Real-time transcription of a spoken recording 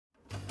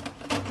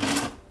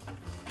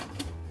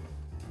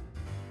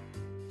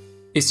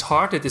It's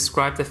hard to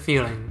describe the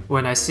feeling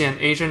when I see an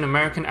Asian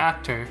American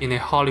actor in a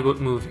Hollywood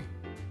movie.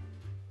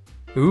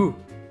 Ooh,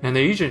 an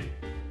Asian.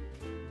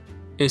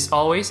 It's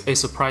always a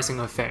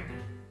surprising affair.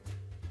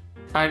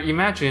 I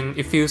imagine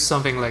it feels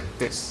something like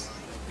this.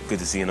 Good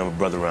to see another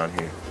brother around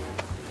here.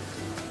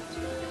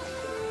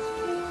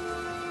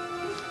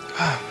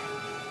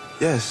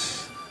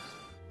 Yes.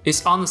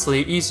 It's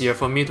honestly easier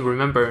for me to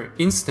remember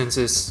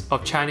instances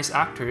of Chinese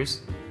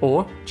actors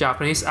or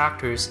Japanese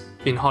actors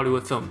in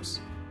Hollywood films.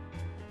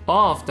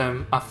 All of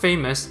them are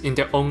famous in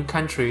their own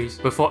countries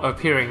before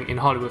appearing in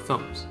Hollywood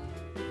films.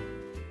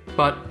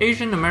 But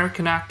Asian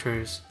American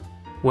actors,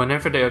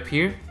 whenever they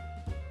appear,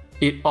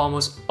 it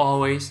almost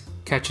always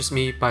catches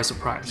me by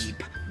surprise.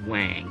 Deep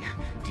Wang.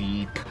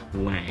 Deep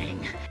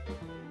Wang.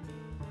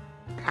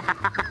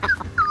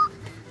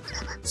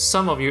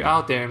 Some of you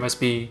out there must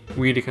be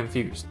really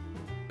confused.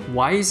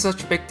 Why is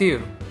such a big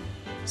deal?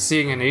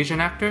 Seeing an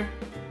Asian actor?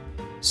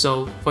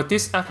 So for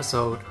this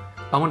episode,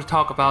 I want to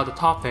talk about the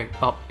topic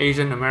of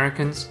Asian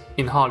Americans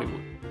in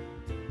Hollywood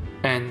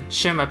and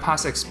share my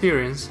past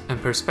experience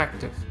and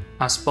perspective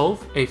as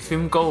both a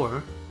film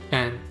goer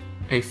and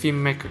a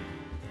filmmaker.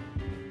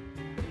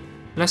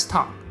 Let's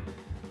talk.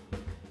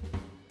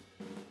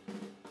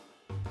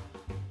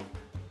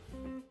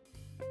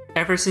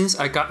 Ever since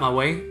I got my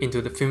way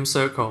into the film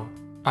circle,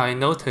 I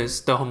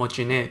noticed the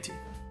homogeneity.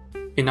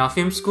 In our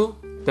film school,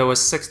 there were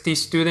 60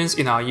 students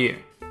in our year.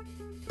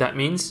 That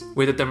means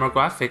with the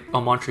demographic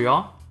of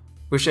Montreal,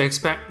 we should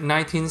expect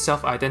 19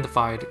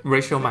 self-identified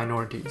racial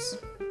minorities.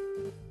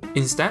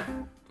 Instead,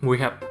 we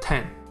have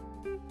 10.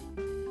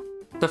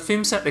 The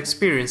film set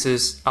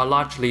experiences are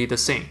largely the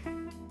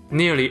same.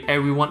 Nearly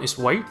everyone is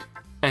white,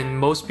 and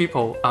most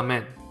people are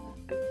men.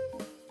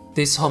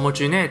 This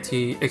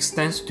homogeneity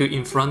extends to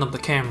in front of the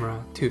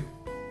camera too.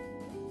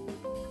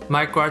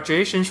 My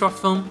graduation short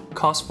film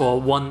calls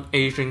for one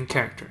Asian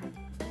character.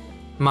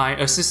 My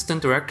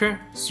assistant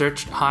director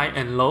searched high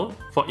and low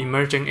for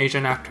emerging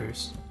Asian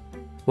actors.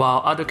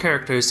 While other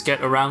characters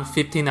get around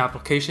 15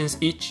 applications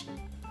each,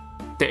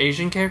 the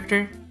Asian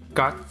character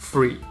got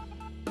 3.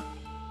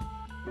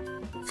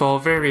 For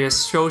various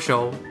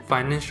social,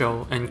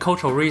 financial, and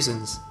cultural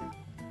reasons,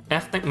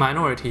 ethnic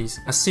minorities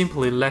are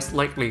simply less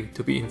likely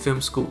to be in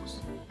film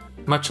schools,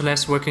 much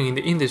less working in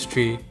the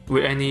industry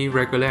with any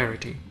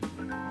regularity.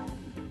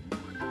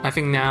 I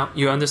think now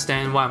you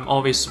understand why I'm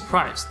always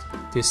surprised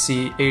to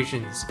see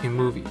Asians in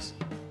movies.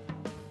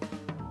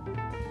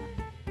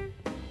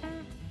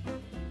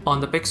 On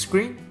the big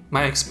screen,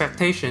 my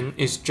expectation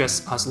is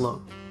just as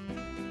low.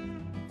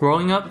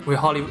 Growing up with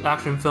Hollywood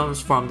action films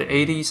from the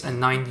 80s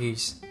and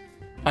 90s,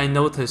 I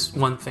noticed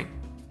one thing.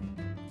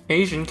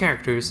 Asian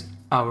characters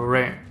are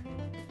rare.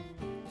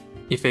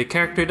 If a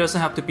character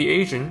doesn't have to be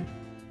Asian,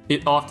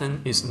 it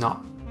often is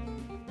not.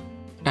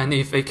 And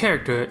if a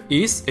character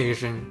is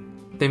Asian,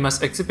 they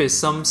must exhibit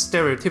some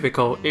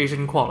stereotypical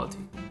Asian quality,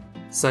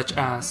 such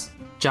as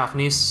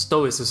Japanese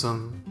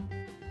stoicism,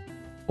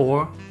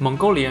 or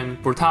Mongolian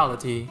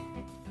brutality,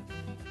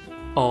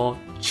 or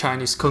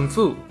Chinese kung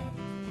fu.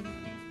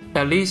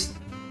 At least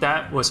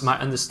that was my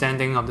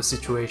understanding of the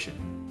situation.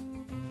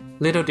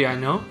 Little did I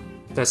know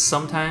that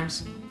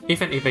sometimes,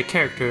 even if a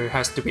character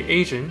has to be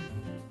Asian,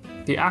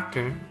 the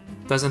actor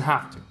doesn't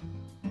have to.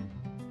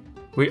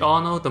 We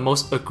all know the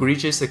most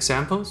egregious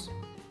examples: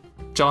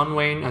 John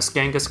Wayne as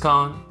Genghis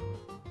Khan,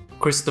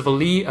 Christopher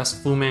Lee as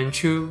Fu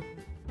Manchu,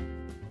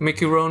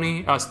 Mickey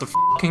Rooney as the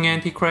fucking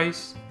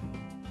Antichrist.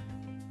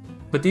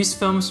 But these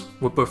films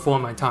were before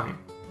my time.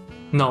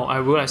 No, I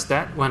realized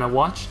that when I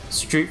watched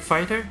Street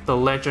Fighter: The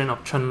Legend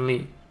of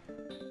Chun-Li.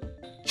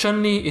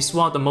 Chun-Li is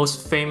one of the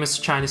most famous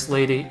Chinese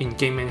lady in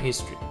gaming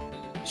history.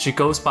 She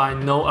goes by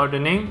no other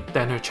name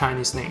than her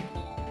Chinese name.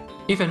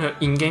 Even her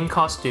in-game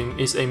costume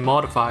is a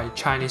modified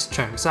Chinese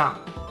Chen Zhang.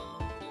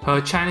 Her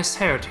Chinese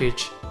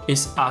heritage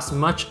is as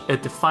much a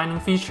defining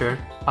feature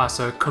as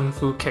her kung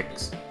fu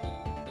kicks.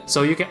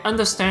 So you can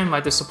understand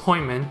my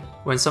disappointment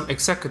when some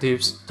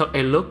executives took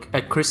a look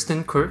at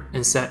Kristen Stewart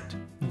and said,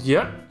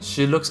 "Yep,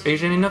 she looks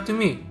Asian enough to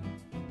me."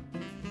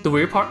 The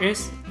weird part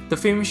is, the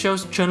film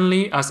shows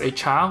Chun-Li as a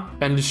child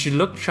and she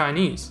looked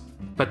Chinese,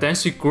 but then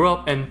she grew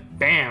up and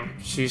bam,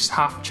 she's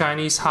half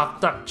Chinese,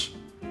 half Dutch.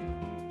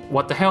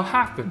 What the hell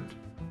happened?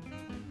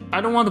 I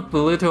don't want to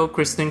belittle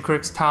Kristen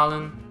Steward's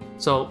talent,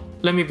 so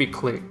let me be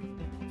clear.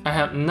 I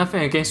have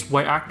nothing against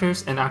white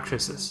actors and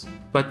actresses,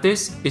 but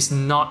this is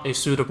not a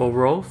suitable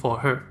role for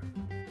her.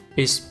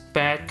 It's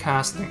bad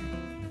casting.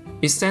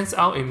 It sends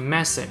out a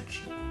message.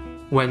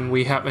 When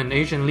we have an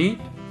Asian lead,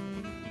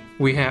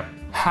 we have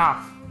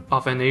half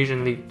of an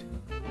Asian lead.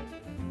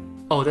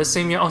 Oh, that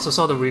same year also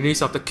saw the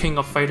release of the King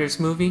of Fighters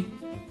movie,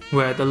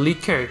 where the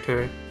lead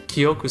character,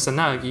 Kyo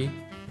Kusanagi,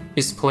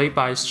 is played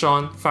by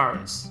Sean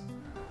Faris.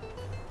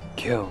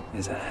 Kyo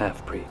is a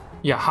half-breed.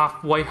 Yeah,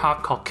 half white,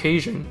 half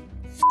Caucasian.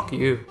 Fuck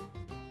you.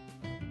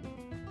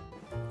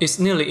 It's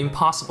nearly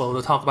impossible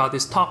to talk about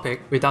this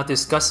topic without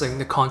discussing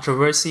the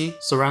controversy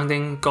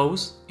surrounding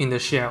Ghost in the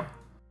Shell.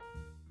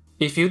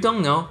 If you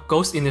don't know,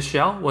 Ghost in the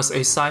Shell was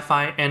a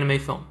sci-fi anime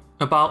film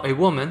about a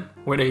woman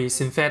with a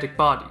synthetic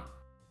body,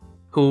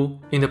 who,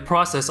 in the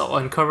process of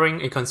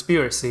uncovering a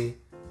conspiracy,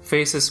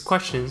 faces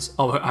questions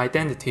of her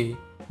identity,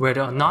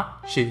 whether or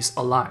not she is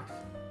alive.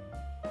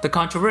 The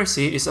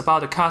controversy is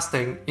about the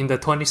casting in the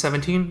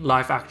 2017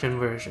 live-action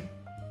version.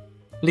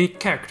 Lead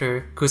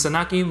character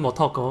Kusanagi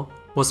Motoko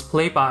was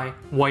played by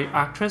white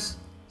actress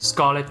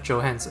Scarlett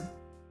Johansson.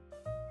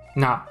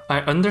 Now, I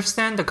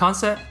understand the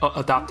concept of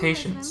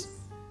adaptations,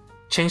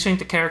 changing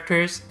the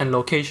characters and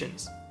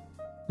locations,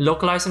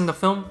 localizing the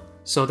film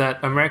so that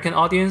American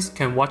audience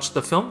can watch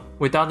the film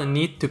without the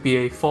need to be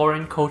a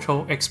foreign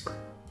cultural expert.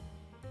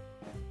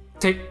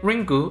 Take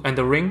Ringu and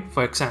the Ring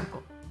for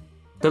example.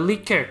 The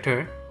lead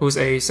character, who's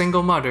a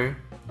single mother,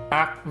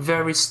 acts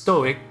very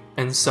stoic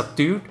and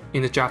subdued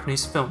in the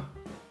Japanese film.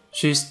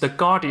 She's the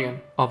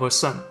guardian of her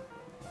son.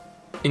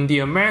 In the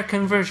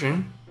American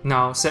version,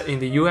 now set in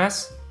the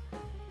US,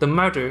 the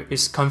mother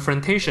is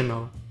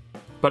confrontational,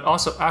 but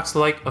also acts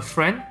like a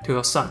friend to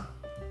her son.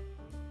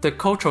 The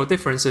cultural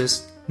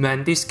differences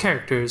meant these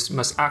characters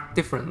must act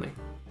differently.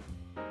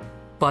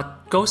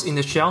 But Ghost in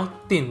the Shell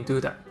didn't do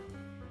that.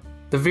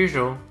 The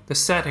visual, the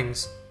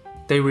settings,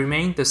 they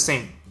remain the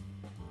same.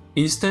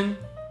 Eastern,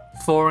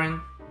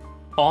 foreign,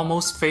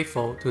 almost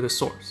faithful to the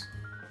source.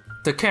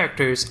 The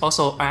characters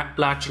also act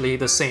largely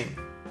the same.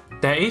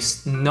 There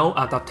is no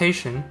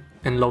adaptation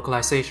and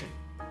localization.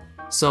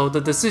 So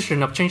the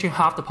decision of changing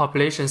half the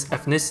population's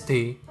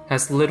ethnicity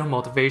has little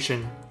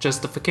motivation,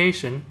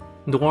 justification,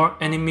 nor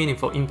any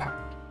meaningful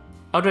impact,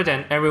 other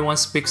than everyone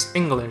speaks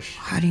English.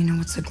 How do you know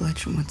what's a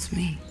glitch and what's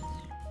me?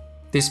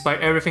 Despite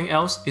everything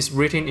else is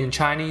written in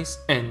Chinese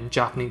and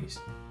Japanese.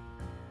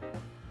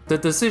 The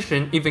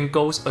decision even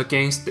goes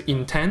against the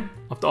intent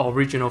of the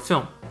original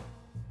film.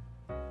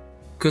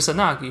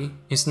 Kusanagi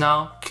is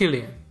now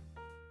Killian,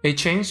 a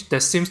change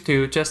that seems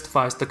to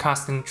justify the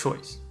casting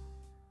choice.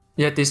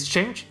 Yet this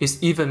change is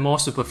even more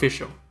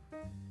superficial,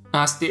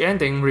 as the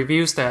ending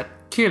reveals that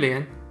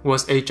Killian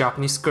was a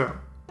Japanese girl.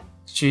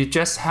 She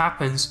just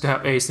happens to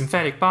have a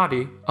synthetic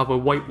body of a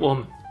white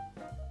woman.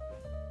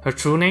 Her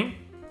true name?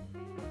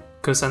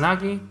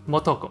 Kusanagi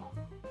Motoko,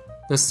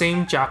 the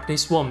same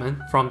Japanese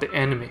woman from the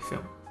anime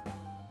film.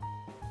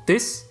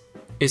 This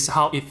is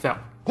how it felt.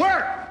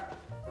 Where?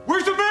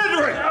 Where's the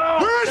Mandarin?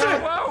 Where is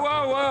it?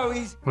 Whoa,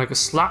 he's... Like a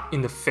slap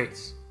in the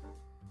face.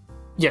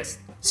 Yes,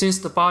 since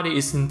the body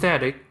is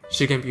synthetic,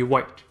 she can be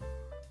white.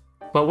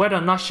 But whether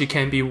or not she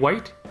can be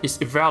white is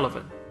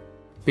irrelevant.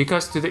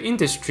 Because to the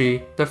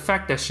industry, the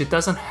fact that she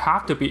doesn't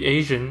have to be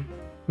Asian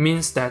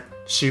means that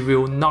she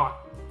will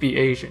not be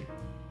Asian.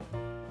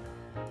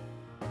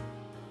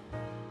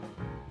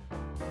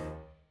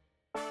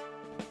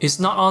 It's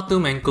not all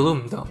doom and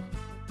gloom though.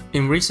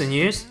 In recent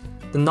years,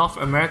 the North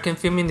American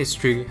film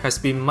industry has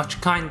been much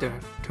kinder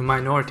to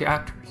minority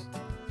actors.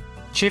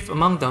 Chief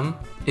among them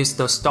is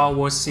the Star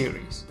Wars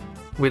series,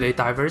 with a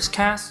diverse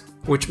cast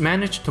which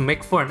managed to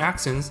make foreign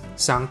accents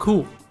sound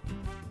cool.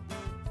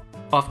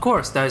 Of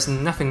course, there is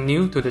nothing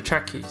new to the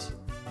Trekkies.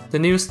 The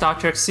new Star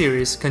Trek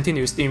series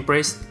continues to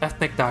embrace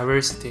ethnic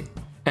diversity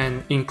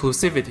and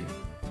inclusivity.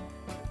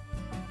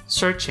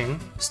 Searching,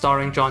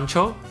 starring John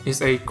Cho,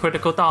 is a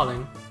critical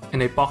darling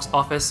and a box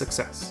office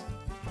success.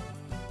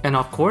 And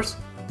of course,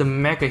 the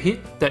mega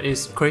hit that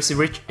is Crazy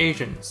Rich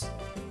Asians,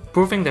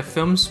 proving that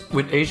films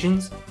with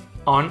Asians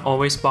aren't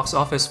always box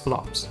office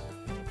flops.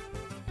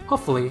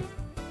 Hopefully,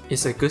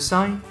 it's a good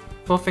sign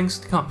for things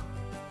to come.